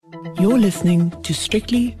You're listening to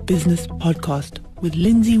Strictly Business Podcast with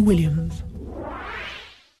Lindsay Williams.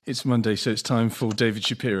 It's Monday, so it's time for David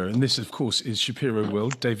Shapiro. And this, of course, is Shapiro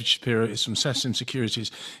World. David Shapiro is from Sassim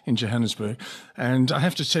Securities in Johannesburg. And I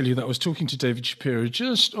have to tell you that I was talking to David Shapiro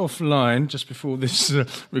just offline, just before this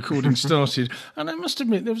recording started. And I must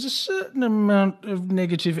admit, there was a certain amount of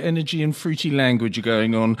negative energy and fruity language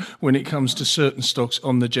going on when it comes to certain stocks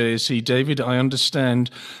on the JSE. David, I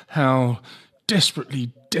understand how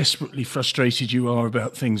desperately frustrated you are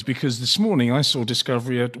about things, because this morning I saw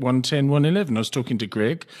Discovery at 110, 111. I was talking to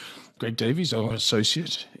Greg Davies, our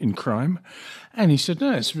associate in crime, and he said,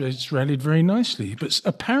 no, it's rallied very nicely. But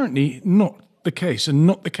apparently not the case, and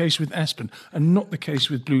not the case with Aspen, and not the case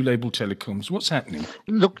with Blue Label Telecoms. What's happening?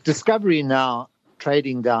 Look, Discovery now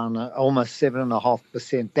trading down almost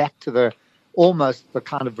 7.5%, back to almost the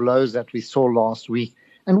kind of lows that we saw last week.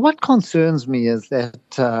 And what concerns me is that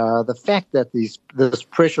the fact that this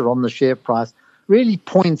pressure on the share price really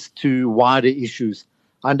points to wider issues.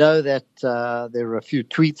 I know that there are a few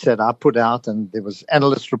tweets that I put out, and there was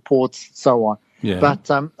analyst reports and so on. Yeah.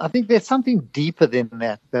 But I think there's something deeper than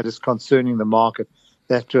that is concerning the market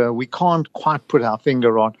that we can't quite put our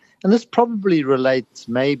finger on. And this probably relates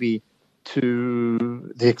maybe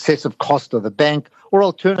to the excessive cost of the bank, or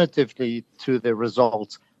alternatively to the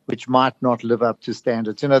results, which might not live up to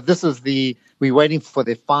standards. We're waiting for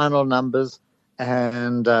their final numbers,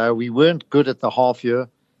 and we weren't good at the half year,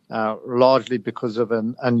 largely because of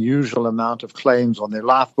an unusual amount of claims on their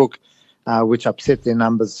life book, which upset their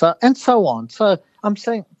numbers, and so on. So I'm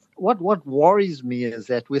saying what worries me is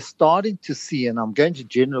that we're starting to see, and I'm going to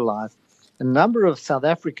generalize, a number of South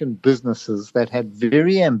African businesses that had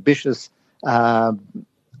very ambitious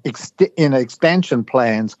expansion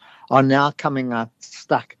plans are now coming out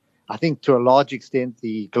stuck. I think to a large extent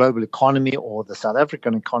the global economy or the South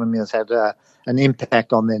African economy has had an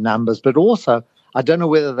impact on their numbers, but also I don't know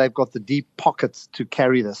whether they've got the deep pockets to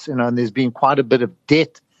carry this, and there's been quite a bit of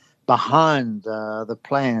debt behind the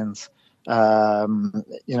plans,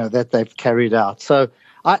 that they've carried out. So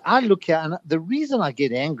I look at, and the reason I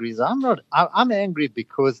get angry is I'm angry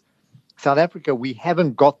because South Africa, we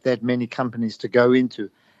haven't got that many companies to go into.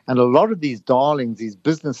 And a lot of these darlings, these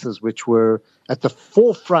businesses which were at the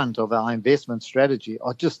forefront of our investment strategy,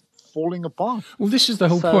 are just falling apart. Well, this is the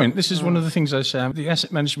whole point. This is one of the things I say. The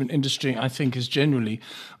asset management industry, I think, is generally,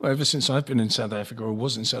 ever since I've been in South Africa, or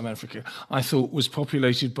was in South Africa, I thought was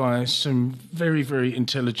populated by some very, very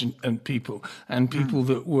intelligent people, and people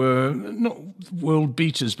that were not world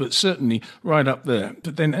beaters, but certainly right up there.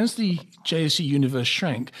 But then as the JSE universe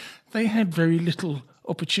shrank, they had very little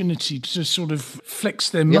opportunity to sort of flex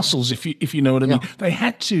their muscles, if you know what I mean. They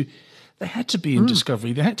had to be in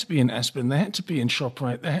Discovery, they had to be in Aspen, they had to be in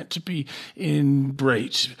ShopRite, they had to be in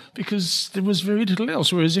Brait, because there was very little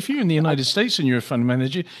else. Whereas if you're in the United States and you're a fund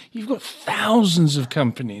manager, you've got thousands of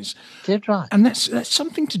companies. Dead right. And that's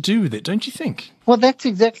something to do with it, don't you think? Well, that's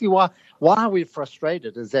exactly why we're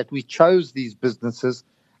frustrated, is that we chose these businesses.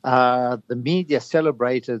 The media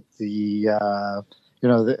celebrated the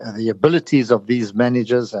abilities of these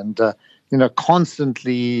managers, and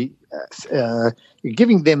constantly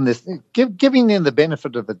giving them the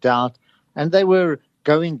benefit of the doubt, and they were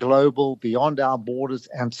going global beyond our borders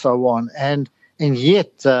and so on. And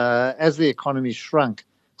yet, as the economy shrunk,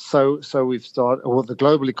 so we've started, or the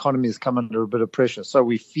global economy has come under a bit of pressure. So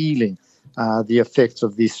we're feeling the effects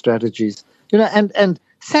of these strategies. And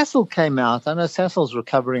Sasol came out. I know Sasol's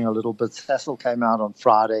recovering a little bit. Sasol came out on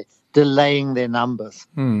Friday, delaying their numbers.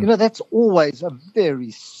 That's always a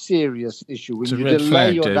very serious issue. When you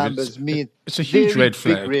delay your numbers, it's a huge red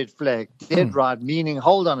flag. Big red flag. Dead right. Meaning,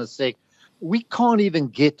 hold on a sec, we can't even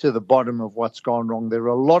get to the bottom of what's gone wrong. There are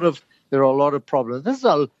a lot of problems. This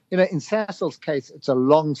is in Sasol's case, it's a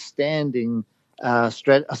long-standing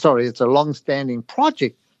it's a long-standing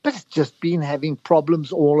project, but it's just been having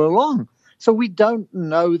problems all along. So we don't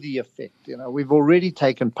know the effect. We've already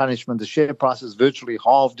taken punishment. The share price is virtually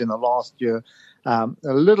halved in the last year. A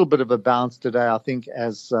little bit of a bounce today, I think,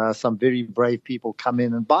 as some very brave people come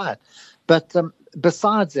in and buy it. But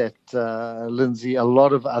besides that, Lindsay, a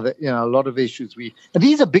lot of issues. And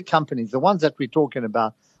these are big companies. The ones that we're talking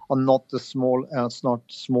about are not it's not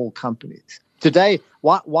small companies. Today,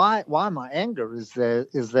 why my anger is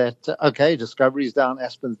that okay, Discovery's down,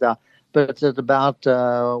 Aspen's down. But at about,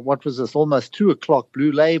 almost 2 o'clock,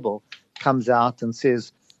 Blue Label comes out and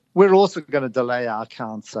says, we're also going to delay our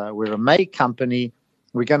accounts. We're a May company.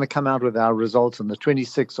 We're going to come out with our results on the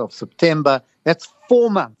 26th of September. That's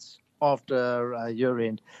 4 months after year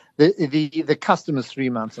end. The customer's 3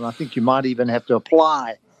 months, and I think you might even have to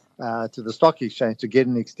apply to the stock exchange to get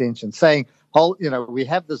an extension, saying we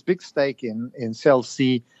have this big stake in Cell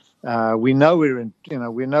C. We know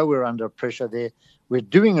we're under pressure there. We're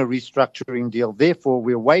doing a restructuring deal. Therefore,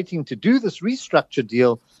 we're waiting to do this restructure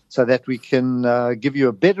deal so that we can give you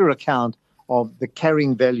a better account of the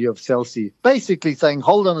carrying value of Cell C. Basically saying,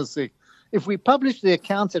 hold on a sec. If we publish the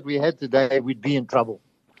accounts that we had today, we'd be in trouble.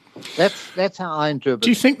 That's how I interpret it. Do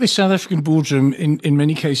you think the South African boardroom, in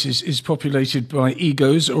many cases, is populated by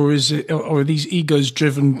egos, or are these egos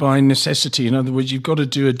driven by necessity? In other words, you've got to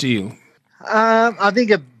do a deal. I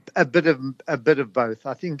think a bit of both.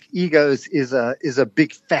 I think egos is a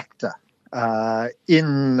big factor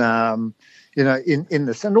in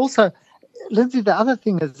this, and also, Lindsay, the other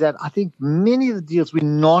thing is that I think many of the deals we're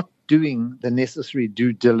not doing the necessary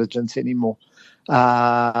due diligence anymore.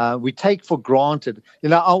 We take for granted.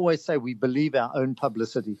 I always say we believe our own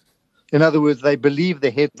publicity. In other words, they believe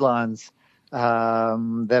the headlines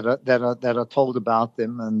that are told about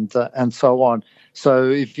them, and so on. So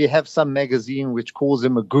if you have some magazine which calls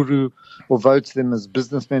them a guru or votes them as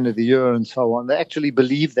businessman of the year and so on, they actually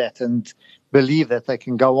believe that and believe that they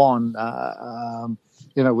can go on,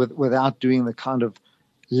 without doing the kind of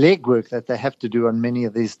legwork that they have to do on many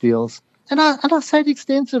of these deals. And I say it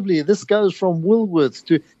extensively. This goes from Woolworths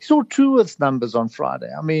to, you saw Truworths numbers on Friday.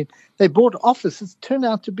 I mean, they bought offices, turned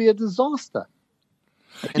out to be a disaster.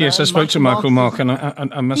 Yes, I spoke to Michael Mark, and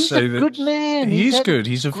I must say that he's a good man. He's good.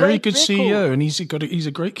 He's a very good record. CEO, and he's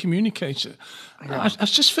a great communicator. Yeah. I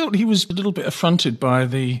just felt he was a little bit affronted by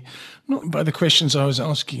not by the questions I was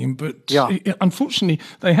asking him, but unfortunately,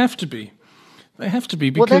 they have to be. They have to be,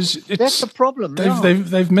 because that's a problem.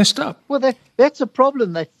 They've messed up. Well, that's a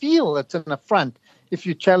problem. They feel it's an affront. If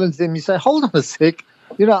you challenge them, you say, "Hold on a sec.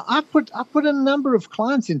 I put a number of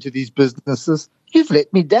clients into these businesses. You've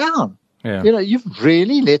let me down. Yeah. You've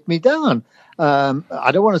really let me down.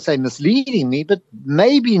 I don't want to say misleading me, but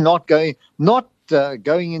maybe not going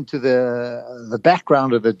into the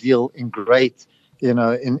background of the deal in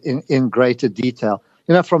in greater detail.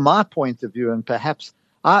 From my point of view, and perhaps."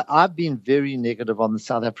 I've been very negative on the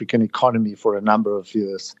South African economy for a number of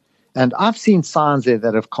years, and I've seen signs there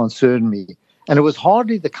that have concerned me. And it was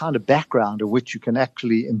hardly the kind of background in which you can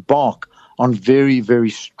actually embark on very,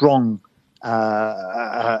 very strong,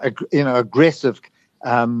 aggressive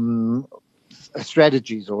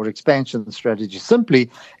strategies or expansion strategies. Simply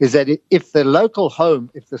is that if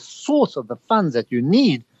the source of the funds that you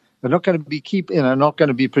need are not going to be not going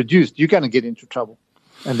to be produced, you're going to get into trouble,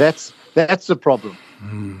 and that's the problem.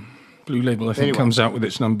 Blue Label, I think, comes out with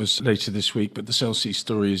its numbers later this week, but the Cell C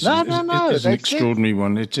story is an extraordinary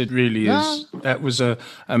one. It really is. That was a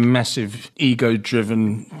massive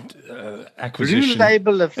ego-driven acquisition. Blue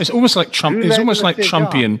Label it's almost like Trump. It's almost like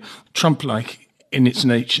Trump-like in its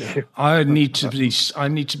nature. I need to be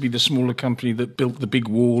the smaller company that built the big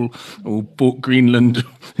wall or bought Greenland.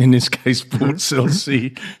 In this case, bought Cell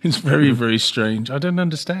C. It's very, very strange. I don't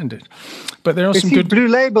understand it, but there are some good Blue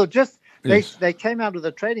Label just. Yes. They came out with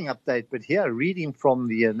a trading update, but here, reading from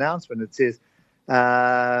the announcement, it says,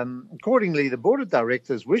 accordingly, the board of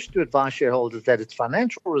directors wish to advise shareholders that its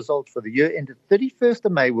financial results for the year ended 31st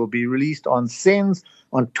of May will be released on SENS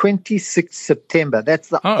on 26th September. That's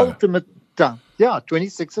the ultimate time. Yeah,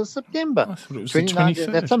 26th of September. I thought it was the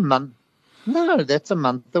 23rd. That's a month. No, that's a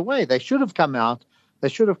month away. They should have come out.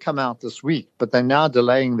 This week, but they're now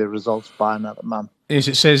delaying their results by another month. Yes,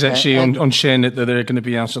 it says actually on ShareNet that they're going to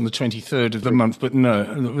be out on the 23rd of the month, but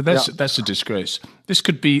no, that's a disgrace. This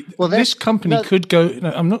could be this company could go.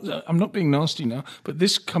 No, I'm not being nasty now, but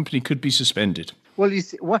this company could be suspended. Well, you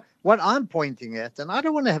see, what I'm pointing at, and I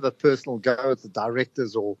don't want to have a personal go at the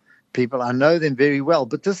directors or people. I know them very well,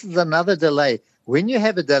 but this is another delay. When you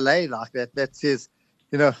have a delay like that says,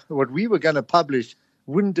 what we were going to publish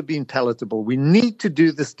wouldn't have been palatable. We need to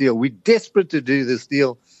do this deal. We're desperate to do this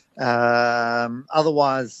deal.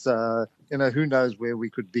 Otherwise, who knows where we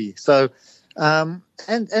could be. So, they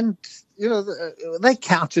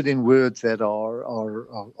couch it in words that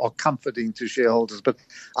are comforting to shareholders. But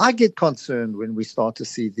I get concerned when we start to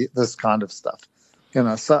see this kind of stuff.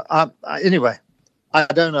 So anyway, I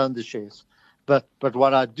don't own the shares, but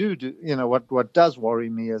what I do, what does worry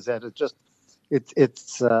me is that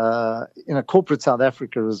it's corporate South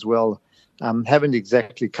Africa as well haven't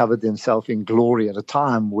exactly covered themselves in glory at a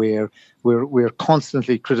time where we're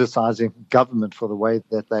constantly criticizing government for the way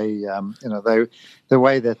that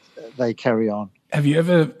they carry on. Have you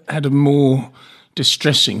ever had a more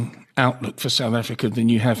distressing outlook for South Africa than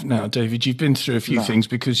you have now, David? You've been through a few things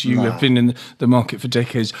because you have been in the market for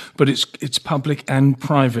decades, but it's public and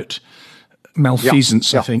private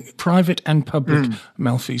malfeasance, I think. Private and public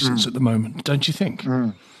malfeasance at the moment, don't you think?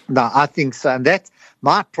 No, I think so. And that's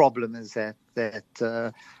my problem is that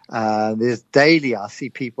that there's daily I see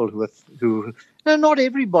people who not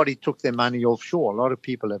everybody took their money offshore. A lot of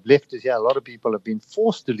people have left it here. A lot of people have been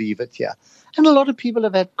forced to leave it here, and a lot of people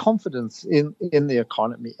have had confidence in the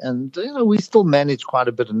economy. And we still manage quite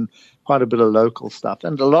a bit of local stuff,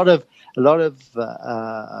 and a lot of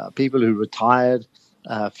people who retired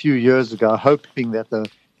a few years ago, hoping that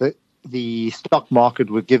the stock market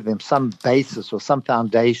would give them some basis or some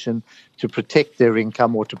foundation to protect their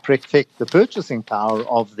income or to protect the purchasing power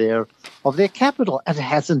of their capital, and it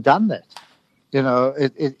hasn't done that.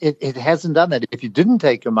 It hasn't done that. If you didn't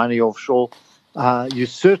take your money offshore, you're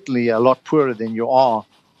certainly a lot poorer than you are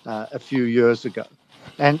a few years ago.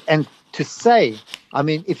 And to say, I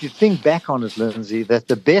mean, if you think back on it, Lindsay, that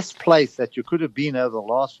the best place that you could have been over the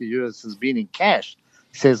last few years has been in cash,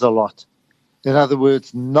 says a lot. In other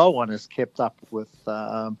words, no one has kept up with,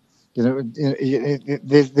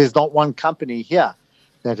 there's not one company here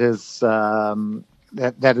that is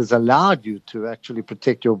that has allowed you to actually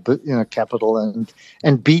protect your capital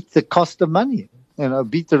and beat the cost of money,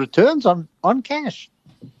 beat the returns on cash.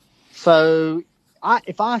 So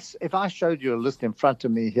if I showed you a list in front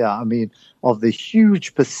of me here, I mean, of the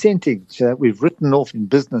huge percentage that we've written off in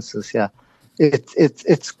businesses here,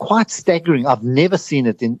 it's quite staggering. I've never seen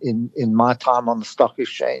it in my time on the stock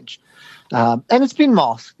exchange, and it's been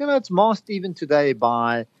masked. It's masked even today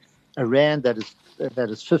by a rand that is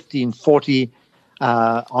 15.40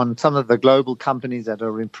 on some of the global companies that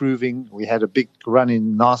are improving. We had a big run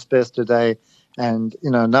in Naspers today, and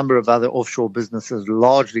a number of other offshore businesses,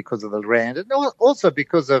 largely because of the rand, and also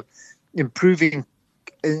because of improving.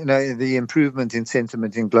 The improvement in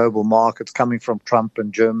sentiment in global markets coming from Trump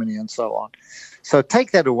and Germany and so on. So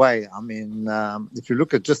take that away. I mean, if you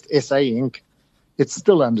look at just SA Inc., it's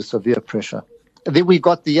still under severe pressure. And then we've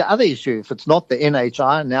got the other issue. If it's not the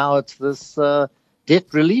NHI, now it's this debt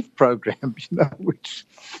relief program, which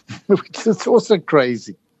is also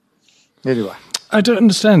crazy. Anyway. I don't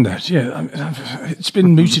understand that. Yeah, it's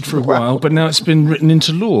been mooted for a while, but now it's been written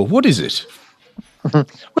into law. What is it? Well,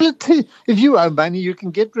 if you owe money, you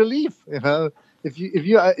can get relief. If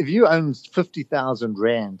you own 50,000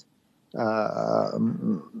 rand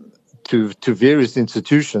to various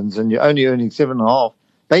institutions, and you're only earning 7.5,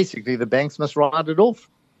 basically the banks must write it off.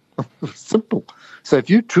 Simple. So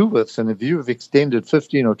if you Truworths and if you have extended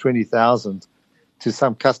 15 or 20,000 to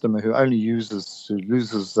some customer who only earns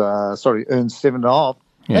 7.5.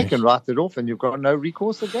 Yes. They can write it off, and you've got no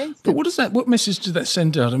recourse against them. But what message does that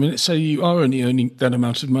send out? I mean, let's say you are only earning that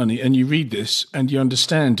amount of money, and you read this and you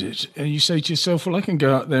understand it, and you say to yourself, "Well, I can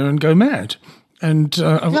go out there and go mad, and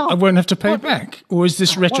I won't have to pay back." Or is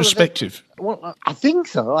this retrospective? I think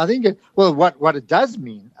so. I think what it does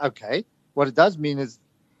mean, what it does mean is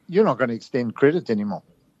you're not going to extend credit anymore.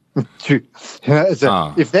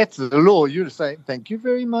 If that's the law, you'd say, "Thank you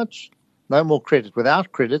very much. No more credit."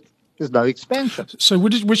 Without credit, there's no expansion. So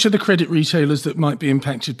which are the credit retailers that might be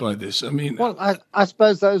impacted by this? I mean, I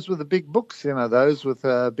suppose those with the big books, those with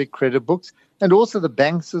big credit books, and also the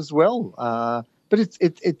banks as well. But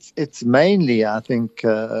it's mainly, I think,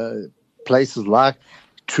 places like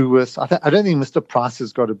Truworths. I don't think Mr. Price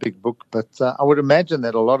has got a big book, but I would imagine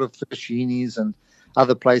that a lot of Fishini's and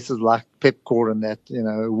other places like Pepkor and that,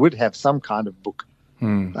 would have some kind of book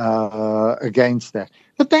against that.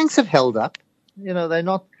 The banks have held up.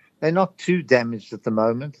 They're not too damaged at the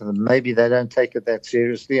moment, and maybe they don't take it that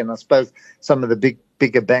seriously. And I suppose some of the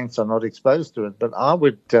bigger banks are not exposed to it. But I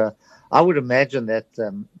would imagine that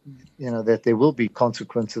that there will be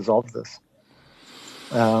consequences of this.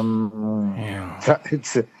 So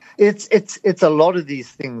it's a lot of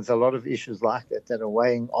these things, a lot of issues like that are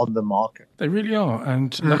weighing on the market. They really are,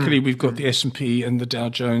 and luckily we've got the S&P and the Dow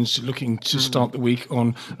Jones looking to start the week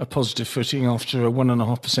on a positive footing after a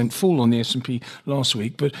 1.5% fall on the S&P last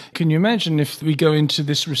week. But can you imagine if we go into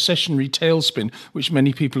this recessionary tailspin, which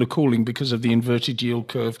many people are calling because of the inverted yield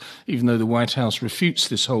curve, even though the White House refutes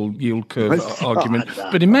this whole yield curve argument.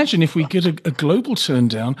 But imagine if we get a global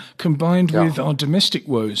turndown combined with our domestic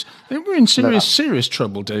woes. Then we're in serious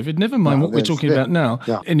trouble, David. Never mind what we're talking about now.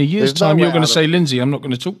 Yeah. In a year's time, you're going to say, "Lindsay, I'm not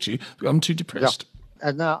going to talk to you. I'm too depressed." Yeah.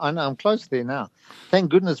 And now I know I'm close there now.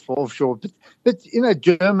 Thank goodness for offshore. But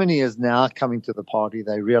Germany is now coming to the party.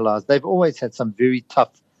 They realize they've always had some very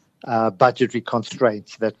tough budgetary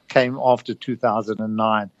constraints that came after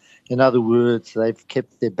 2009. In other words, they've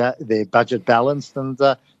kept their budget balanced, and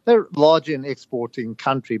they're largely an exporting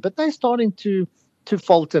country. But they're starting to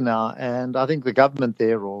falter now, and I think the government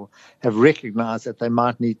there have recognized that they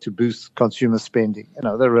might need to boost consumer spending.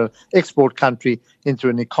 They're an export country into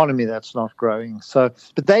an economy that's not growing. But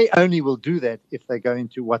they only will do that if they go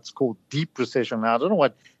into what's called deep recession. Now, I don't know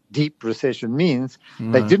what deep recession means.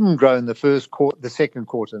 They didn't grow in the second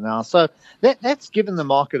quarter now. So that's given the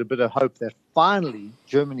market a bit of hope that finally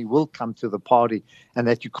Germany will come to the party, and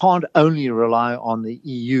that you can't only rely on the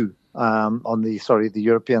EU, the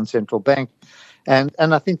European Central Bank. And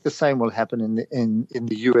I think the same will happen in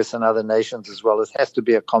the US and other nations as well. It has to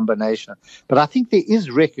be a combination. But I think there is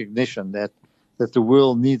recognition that the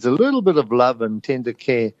world needs a little bit of love and tender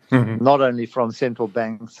care, not only from central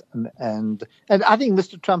banks. And I think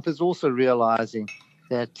Mr. Trump is also realizing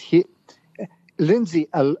that Lindsay,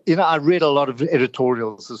 I read a lot of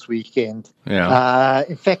editorials this weekend. Yeah.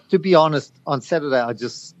 In fact, to be honest, on Saturday,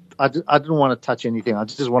 I didn't want to touch anything. I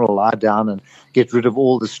just want to lie down and get rid of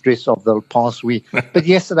all the stress of the past week. But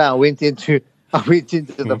yesterday I went into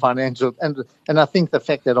the financial, and I think the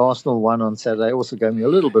fact that Arsenal won on Saturday also gave me a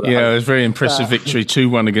little bit of hope. It was a very impressive victory,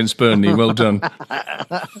 2-1 against Burnley. Well done.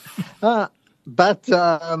 But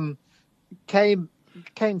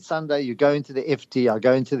came Sunday, you go into the FT, I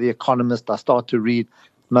go into The Economist, I start to read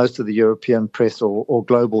most of the European press or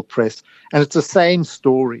global press, and it's the same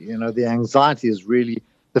story. The anxiety is really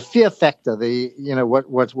the fear factor.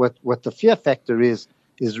 What the fear factor is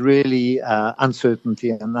really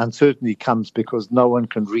uncertainty, and uncertainty comes because no one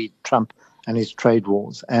can read Trump and his trade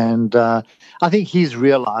wars. And I think he's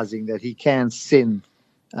realizing that he can send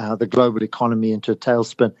the global economy into a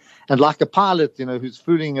tailspin. And like a pilot, who's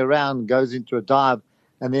fooling around, goes into a dive,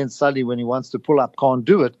 and then suddenly when he wants to pull up, can't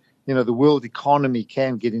do it. The world economy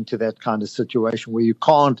can get into that kind of situation where you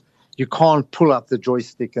can't pull up the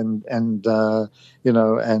joystick and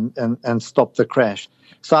stop the crash.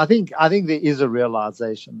 So I think there is a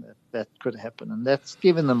realization that could happen, and that's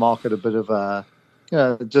given the market a bit of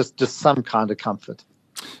just some kind of comfort.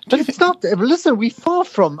 But it's not. Listen, we're far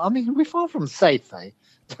from safe, eh?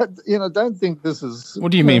 Don't think this is.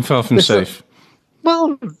 What do you mean far from safe?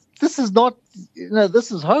 Well, this is not.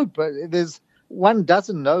 This is hope. One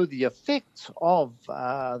doesn't know the effects of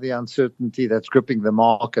the uncertainty that's gripping the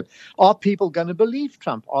market. Are people going to believe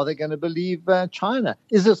Trump? Are they going to believe China?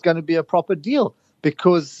 Is this going to be a proper deal?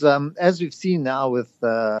 Because as we've seen now with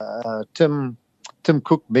Tim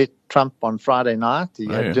Cook met Trump on Friday night. He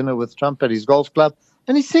had dinner with Trump at his golf club.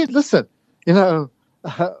 And he said, listen,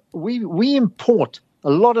 we import a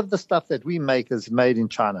lot of the stuff that we make is made in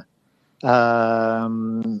China.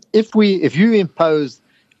 If you impose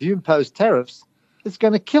tariffs, it's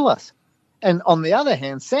going to kill us. And on the other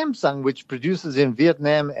hand, Samsung, which produces in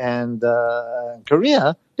Vietnam and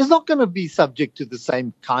Korea, is not going to be subject to the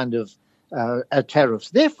same kind of tariffs.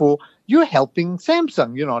 Therefore, you're helping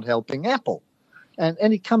Samsung. You're not helping Apple.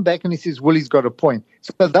 And he come back and he says, well, he's got a point.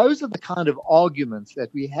 So those are the kind of arguments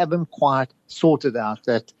that we haven't quite sorted out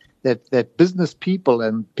that business people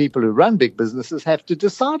and people who run big businesses have to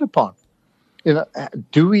decide upon.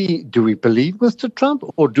 Do we believe Mr. Trump,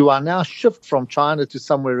 or do I now shift from China to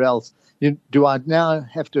somewhere else? Do I now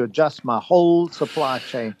have to adjust my whole supply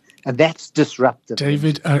chain? And that's disruptive.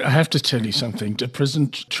 David, I have to tell you something.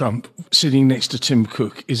 President Trump sitting next to Tim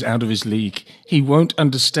Cook is out of his league. He won't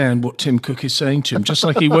understand what Tim Cook is saying to him, just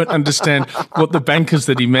like he won't understand what the bankers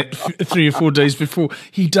that he met 3 or 4 days before.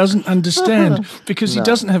 He doesn't understand because he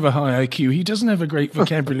doesn't have a high IQ. He doesn't have a great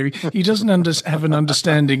vocabulary. He doesn't have an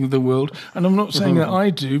understanding of the world. And I'm not saying that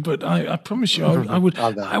I do, but I promise you I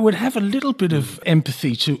would have a little bit of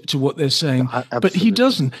empathy to what they're saying. But he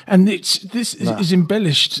doesn't. And this is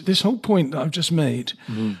embellished. This whole point that I've just made,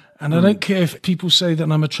 and I don't care if people say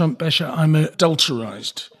that I'm a Trump basher, I'm an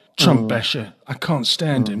adulterized Trump basher. I can't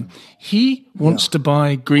stand him. He wants to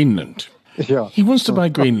buy Greenland. Yeah. He wants to buy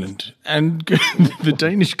Greenland, and the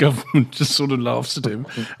Danish government just sort of laughs at him.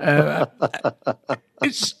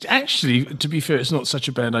 It's actually, to be fair, it's not such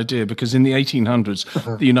a bad idea, because in the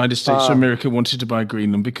 1800s, the United States of America wanted to buy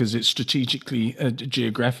Greenland because it's strategically,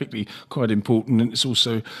 geographically quite important, and it's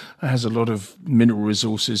also has a lot of mineral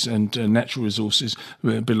resources and natural resources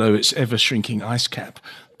below its ever-shrinking ice cap.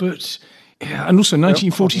 But and also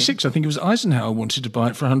 1946, I think it was Eisenhower wanted to buy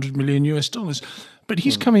it for $100 million US. But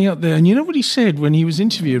he's coming out there, and you know what he said when he was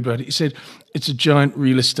interviewed about it? He said, it's a giant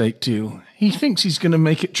real estate deal. He thinks he's going to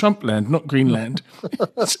make it Trump land, not Greenland.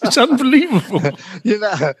 It's unbelievable.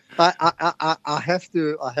 I have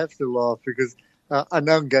to laugh because I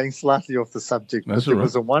know I'm going slightly off the subject. But there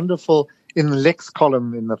was a wonderful, in the Lex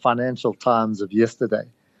column in the Financial Times of yesterday,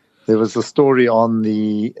 there was a story on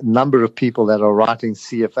the number of people that are writing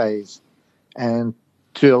CFAs. And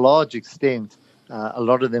to a large extent, a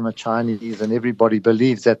lot of them are Chinese, and everybody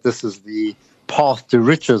believes that this is the path to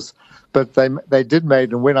riches. But they did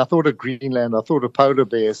make, and when I thought of Greenland, I thought of polar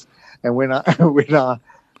bears. And when I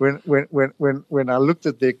looked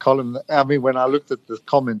at their column, when I looked at the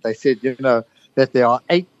comment, they said, that there are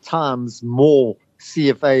 8 times more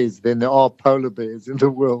CFAs than there are polar bears in the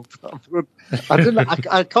world. I don't know.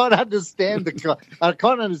 I can't understand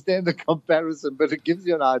the comparison, but it gives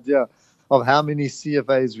you an idea of how many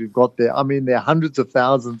CFAs we've got there. I mean, there are hundreds of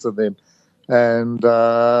thousands of them, and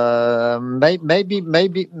maybe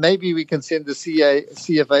we can send the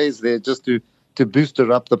CFAs there just to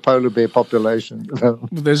booster up the polar bear population.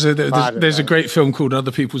 There's a great film called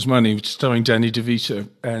Other People's Money, starring Danny DeVito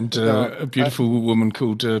and a beautiful woman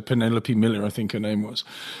called Penelope Miller, I think her name was.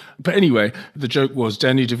 But anyway, the joke was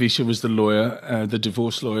Danny DeVito was the lawyer, the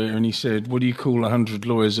divorce lawyer, and he said, "What do you call 100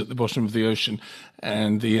 lawyers at the bottom of the ocean?"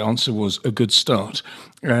 And the answer was a good start.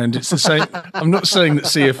 And it's the same. I'm not saying that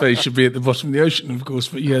CFA should be at the bottom of the ocean, of course,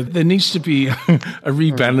 but yeah, there needs to be a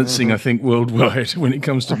rebalancing, I think, worldwide when it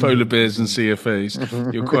comes to polar bears and CFAs.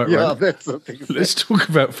 You're quite right. That's the thing. Let's talk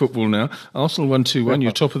about football now. Arsenal won 2-1.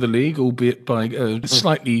 You're top of the league, albeit by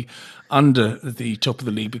slightly under the top of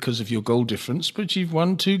the league because of your goal difference, but you've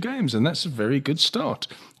won 2 games, and that's a very good start.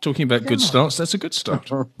 Talking about good starts, that's a good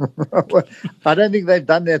start. I don't think they've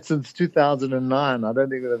done that since 2009. I don't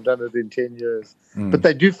think they've done it in 10 years. But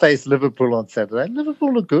they do face Liverpool on Saturday.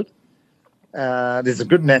 Liverpool are good. There's a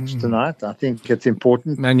good match tonight. I think it's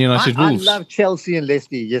important. Man United Wolves. I love Chelsea and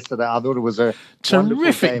Leicester yesterday. I thought it was a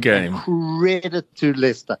terrific game. Credit to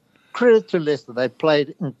Leicester. They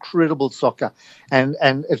played incredible soccer, and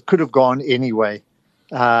it could have gone anyway.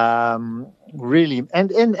 Really,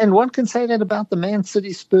 and one can say that about the Man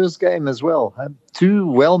City Spurs game as well. 2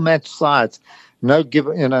 well-matched sides, no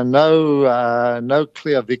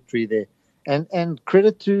clear victory there, and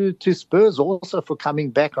credit to Spurs also for coming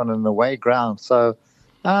back on an away ground. So,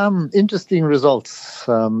 interesting results,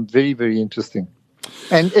 very, very interesting,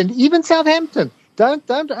 and even Southampton.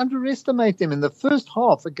 Don't underestimate them in the first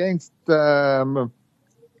half against Liverpool.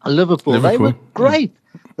 They were great.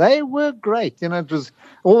 They were great. It was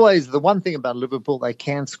always the one thing about Liverpool, they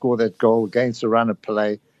can score that goal against a run of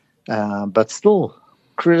play. But still,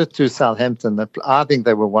 credit to Southampton. I think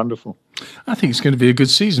they were wonderful. I think it's going to be a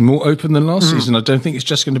good season, more open than last season. I don't think it's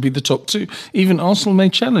just going to be the top 2. Even Arsenal may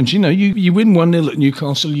challenge. You win 1-0 at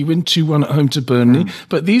Newcastle, you win 2-1 at home to Burnley,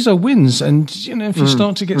 but these are wins. And, if you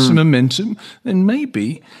start to get some momentum, then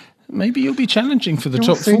maybe you'll be challenging for the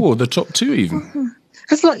top 4, the top 2 even.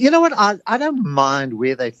 It's like, you know what? I don't mind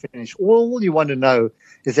where they finish. All you want to know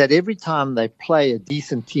is that every time they play a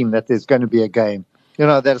decent team, that there's going to be a game.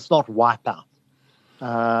 That it's not wipeout.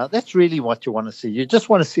 That's really what you want to see. You just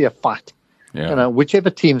want to see a fight. Yeah. Whichever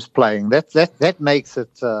team's playing, that makes it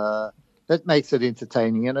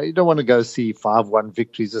entertaining. You don't want to go see 5-1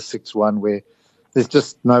 victories or 6-1 where there's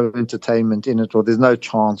just no entertainment in it, or there's no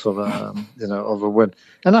chance of a win.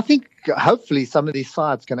 And I think hopefully some of these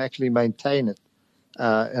sides can actually maintain it.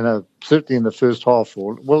 Certainly in the first half.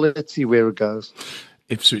 Well, let's see where it goes.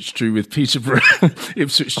 Ipswich drew with Peterborough.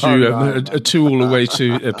 Ipswich drew a 2-2 away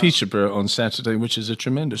to Peterborough on Saturday, which is a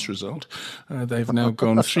tremendous result. They've now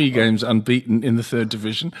gone 3 games unbeaten in the 3rd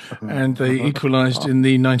division, and they equalised in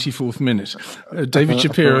the 94th minute. David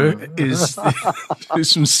Shapiro is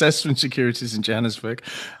from Sasfin Securities in Johannesburg,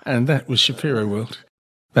 and that was Shapiro World.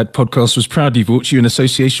 That podcast was proudly brought to you in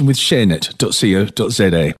association with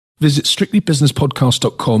sharenet.co.za. Visit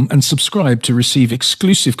strictlybusinesspodcast.com and subscribe to receive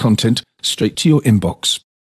exclusive content straight to your inbox.